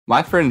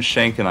My friend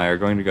Shank and I are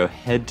going to go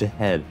head to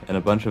head in a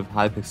bunch of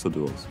Hypixel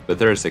duels, but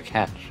there is a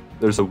catch.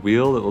 There's a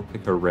wheel that will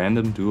pick a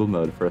random duel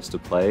mode for us to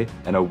play,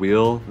 and a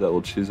wheel that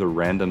will choose a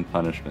random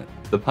punishment.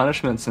 The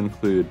punishments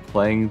include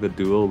playing the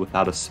duel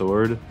without a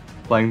sword,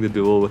 playing the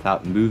duel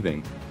without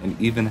moving, and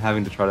even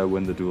having to try to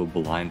win the duel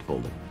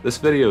blindfolded. This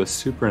video is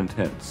super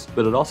intense,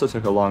 but it also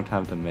took a long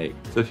time to make,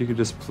 so if you could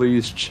just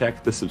please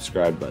check the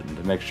subscribe button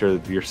to make sure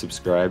that you're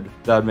subscribed,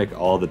 that would make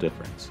all the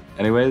difference.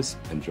 Anyways,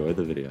 enjoy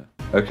the video.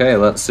 Okay,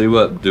 let's see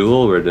what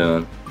duel we're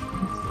doing.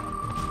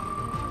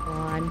 Come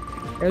on.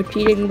 No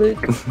cheating, Luke.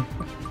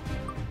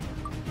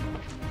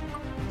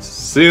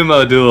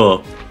 Sumo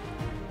duel.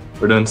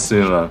 We're doing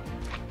sumo,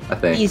 I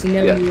think. Please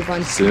no move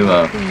on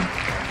sumo.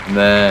 And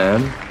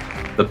then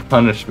the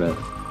punishment.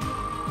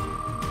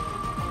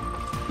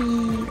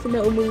 Please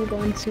no move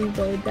on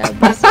sumo. That'd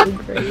be so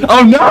great.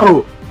 Oh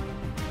no!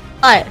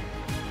 What?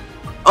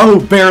 Oh,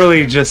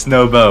 barely just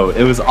no bow.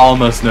 It was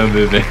almost no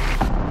moving.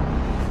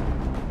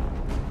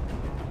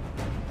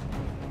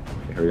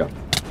 Okay, here we go.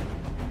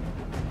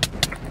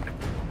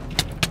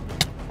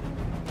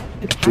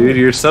 Dude,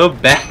 you're so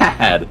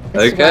bad.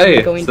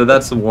 Okay, so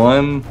that's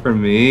 1 for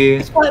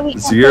me,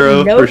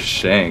 0 for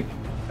Shank.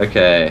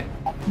 Okay.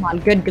 Come on,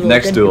 good duel.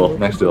 Next duel.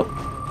 Next duel.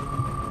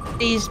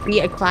 Please be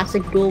a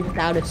classic duel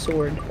without a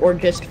sword, or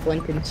just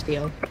flint and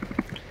steel.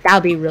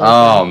 That'll be really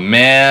Oh fun.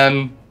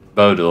 man,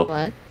 bow duel.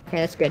 What? Okay,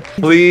 that's good.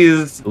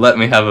 Please let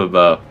me have a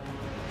bow.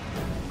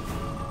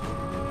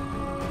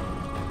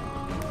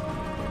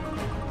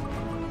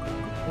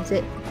 Is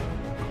it?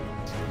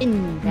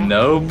 In that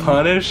No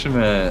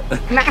punishment. I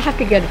might have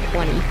to go to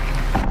 20.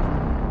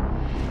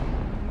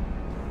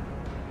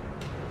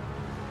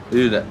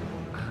 Dude,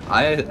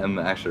 I am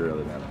actually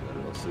really bad at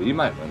duels, so you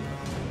might win.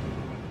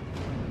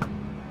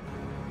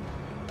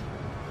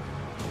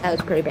 That was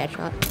a pretty bad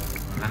shot.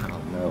 I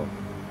don't know.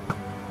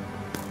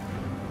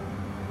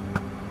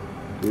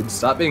 Dude,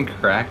 stop being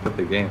cracked at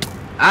the game.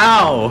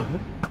 Ow!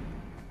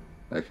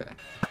 Okay.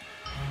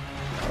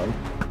 Got him.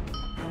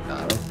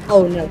 Got him.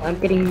 Oh no, I'm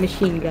getting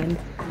machine gunned.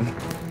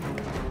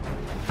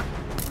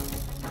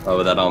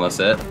 Oh, that almost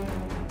hit.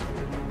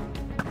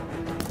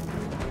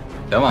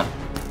 Come on.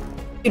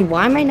 Dude,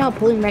 why am I not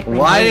pulling back my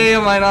Why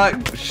gun? am I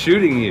not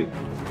shooting you?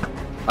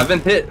 I've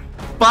been hit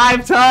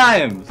 5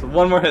 times!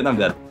 1 more hit and I'm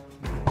dead.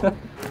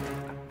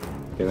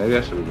 Okay, maybe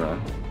I should have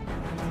run.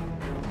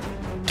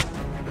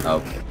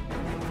 Oh.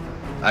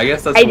 I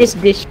guess that's... I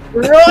just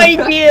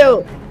destroyed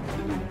you!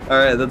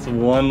 Alright, that's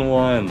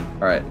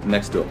 1-1. Alright,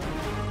 next duel.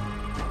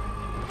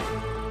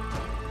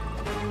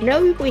 You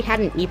know we had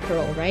an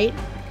E-Pearl, right?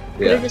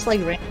 We Yeah. could've just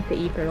like ran into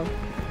E-Pearl.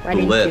 Why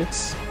didn't you?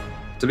 Blitz.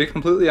 To be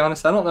completely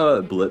honest, I don't know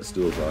what blitz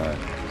duels are.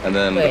 And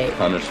then Wait.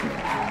 punishment.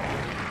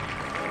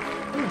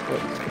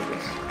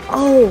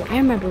 Oh, I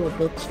remember what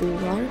blitz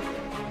duels are.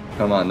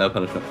 Come on, no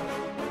punishment.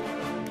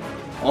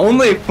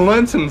 Only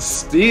flint and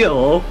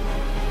steel?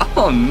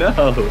 Oh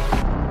no!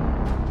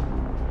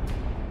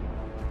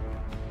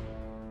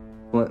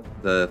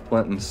 The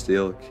flint and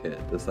steel kit.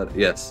 Is that...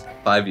 Yes,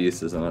 5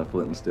 uses on a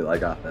flint and steel. I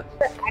got this.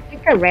 I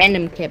picked a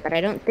random kit, but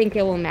I don't think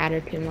it will matter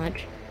too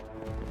much.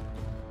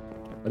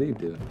 What are you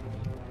doing?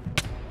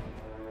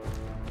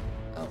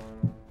 Oh.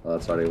 Well,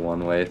 that's already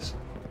 1 waste.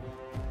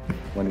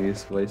 1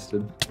 use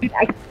wasted. Dude,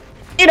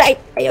 I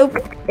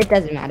opened... It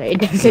doesn't matter.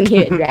 It doesn't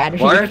even matter.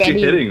 Why aren't you can't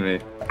even- hitting me?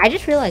 I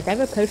just realized I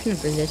have a potion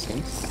of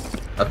resistance.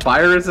 A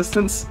fire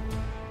resistance?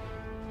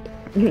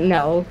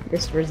 No,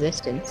 just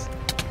resistance.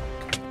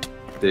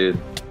 Dude,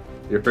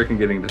 you're freaking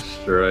getting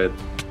destroyed.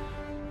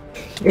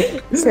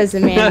 Says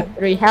the man with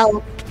 3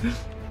 health.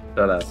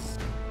 Shut up.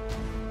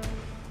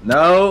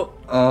 No!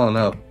 Oh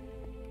no.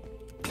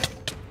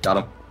 Got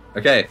him.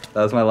 Okay,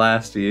 that was my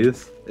last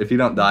use. If you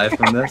don't die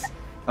from this,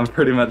 I'm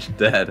pretty much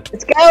dead.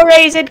 Let's go,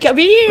 Raisin! Come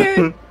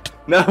here!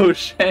 No,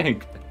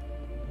 Shank!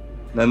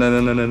 No, no,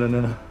 no, no, no,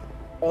 no, no.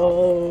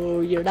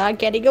 Oh, you're not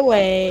getting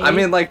away. I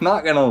mean, like,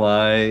 not gonna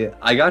lie,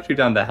 I got you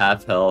down to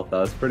half health. That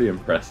was pretty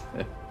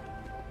impressive.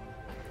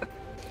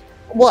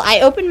 Well, I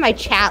opened my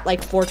chat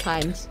like 4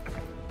 times.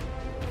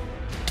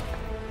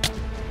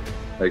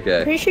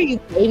 Okay. Pretty sure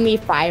you gave me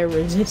fire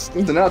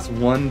resistance. So now it's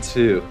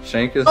 1-2.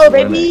 Shank is Oh,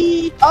 winning.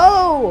 baby!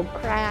 Oh,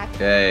 crack.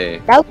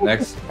 Okay, That was-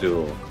 next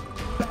duel.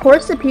 Of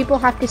course, the people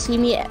have to see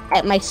me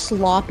at my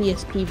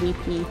sloppiest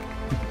PvP.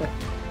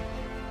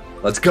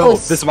 Let's go! Oh,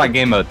 This is my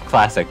game mode.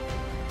 Classic.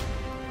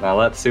 Now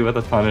let's see what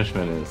the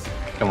punishment is.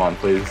 Come on,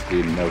 please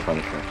be no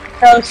punishment.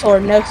 No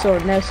sword, no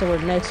sword, no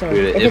sword, no sword.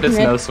 Dude, if it's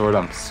no sword,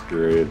 I'm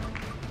screwed.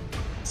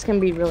 It's gonna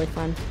be really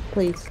fun.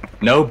 Please.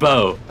 No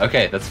bow.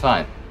 Okay, that's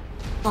fine.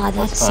 Oh,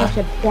 that's fine. such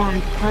a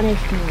bad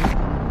punishment.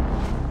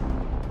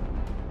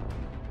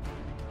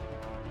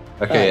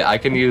 Okay, I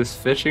can use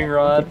fishing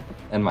rod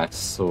and my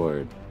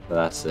sword.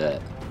 That's it.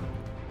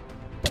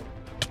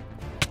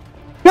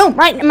 No,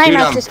 my Dude,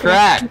 mouse I'm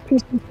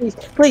disconnected.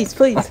 Please,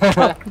 please.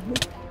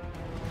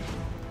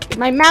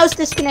 My mouse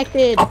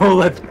disconnected. Oh,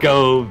 let's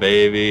go,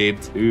 baby.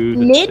 2-2.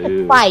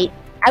 Mid-fight,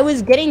 I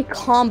was getting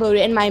comboed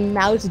and my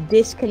mouse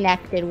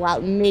disconnected while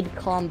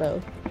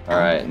mid-combo.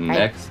 Alright,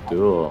 next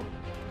duel.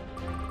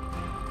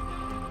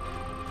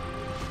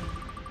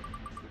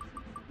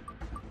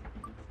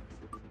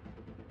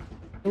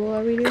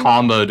 What are we doing?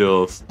 Combo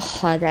duels.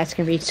 Oh, that's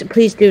gonna be. So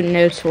please do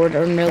no sword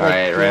or no.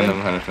 Alright,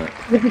 random punishment.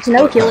 If it's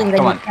no healing, then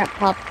come you on. can't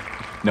pop.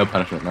 No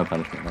punishment, no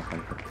punishment, no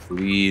punishment.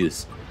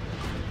 Please.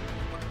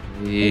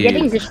 You're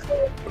getting Please. just.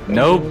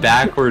 No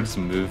backwards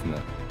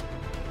movement.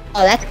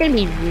 Oh, that's gonna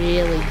be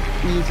really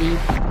easy.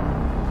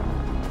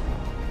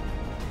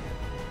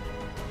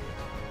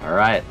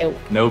 Alright. Oh.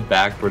 No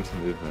backwards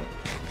movement.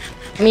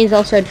 It means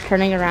also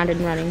turning around and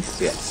running.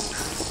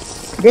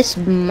 Yes. This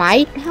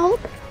might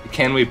help.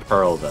 Can we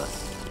pearl this?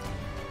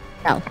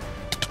 No.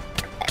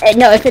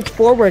 No, if it's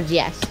forwards,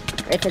 yes.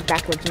 If it's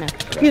backwards, no.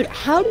 Dude,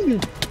 how do you...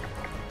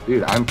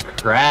 Dude, I'm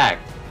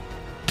cracked.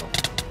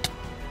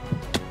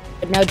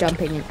 No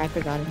jumping. I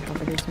forgot in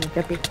competition. No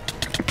jumping.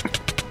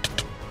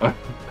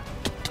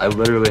 I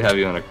literally have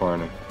you in a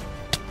corner.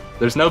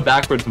 There's no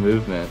backwards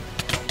movement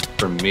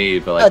for me,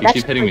 but like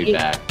you keep hitting me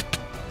back.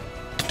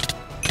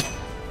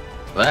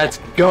 Let's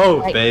go,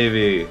 Like,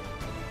 baby.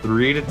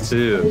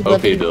 3-2.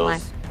 Okay,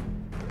 Duels.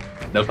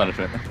 No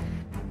punishment.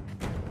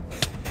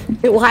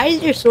 Dude, why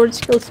is your sword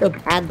skill so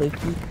bad,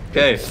 Luki?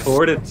 Okay,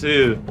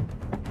 4-2.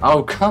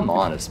 Oh, come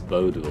on, it's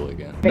bow duel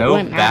again. It No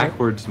wouldn't matter.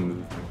 backwards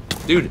move.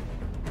 Dude,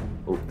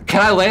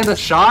 can I land a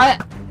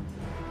shot?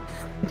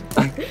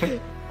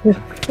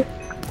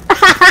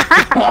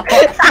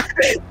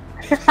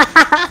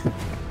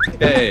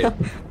 Okay,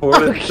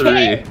 4-3.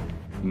 Okay.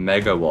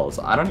 Mega walls.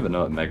 I don't even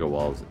know what mega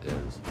walls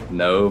is.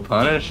 No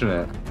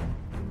punishment.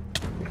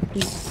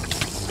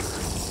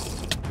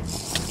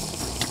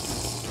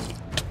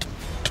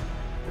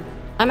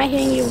 Why am I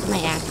hitting you with my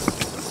axe?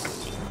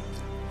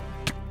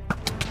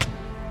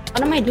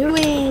 What am I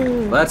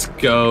doing? Let's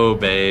go,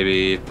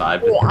 baby.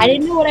 5-3. I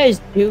didn't know what I was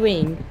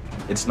doing.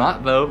 It's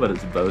not bow, but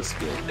it's bow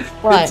skill.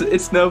 What?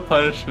 It's no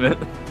punishment.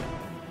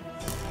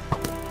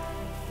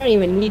 I don't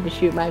even need to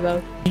shoot my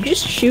bow. You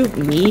just shoot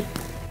me.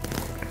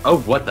 Oh,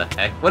 what the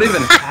heck? What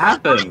even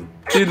happened?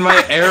 Dude,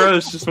 my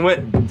arrows just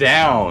went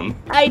down.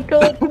 I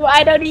told you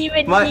I don't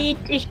even My-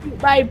 need to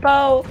shoot my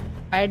bow.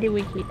 Why do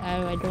we keep...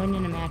 Oh, I joined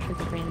in a match with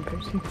a random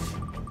person.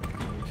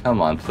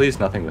 Come on, please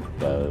nothing with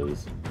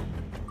bows.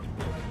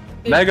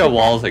 Mega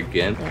walls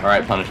again.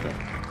 Alright, punishment.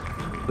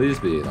 Please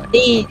be like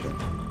Please.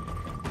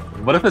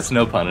 What if it's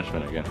no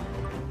punishment again?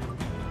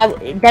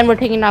 Then we're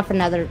taking off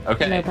another...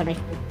 Okay. No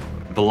punishment.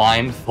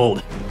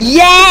 Blindfold.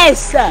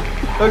 Yes!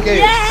 Okay.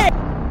 Yes!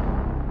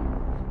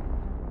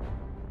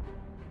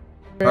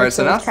 Alright,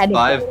 so now it's Try to-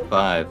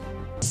 5-5.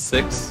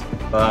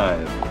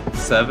 6-5.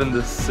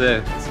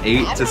 7-6.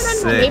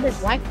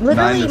 8-6.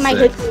 Literally, 9-6. my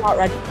hits are not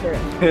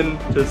registering.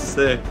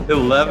 10-6.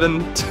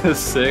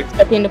 11-6.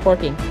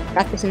 13-14.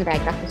 Got this in the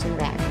bag. Got this in the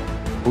bag.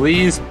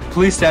 Please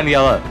stand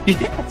yellow.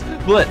 Yes!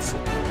 Blitz.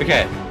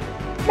 Okay.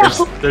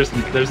 No. There's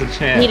a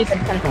chance. Need a good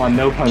punishment. Come on,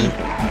 no punishment.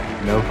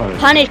 No punishment.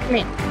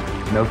 Punishment.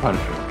 No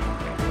punishment.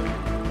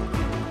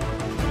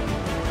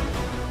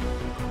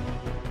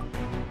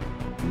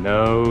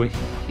 No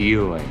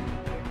healing.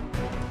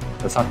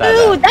 That's not that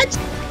Dude, bad. that's...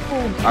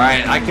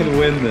 Alright, I can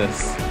win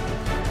this.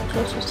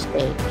 Supposed to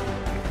stay.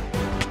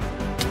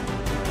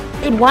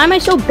 Dude, why am I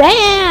so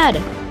bad?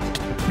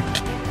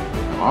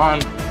 Come on.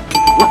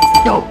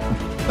 Let's go.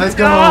 Let's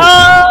go.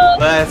 Oh!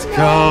 Let's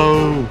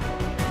go.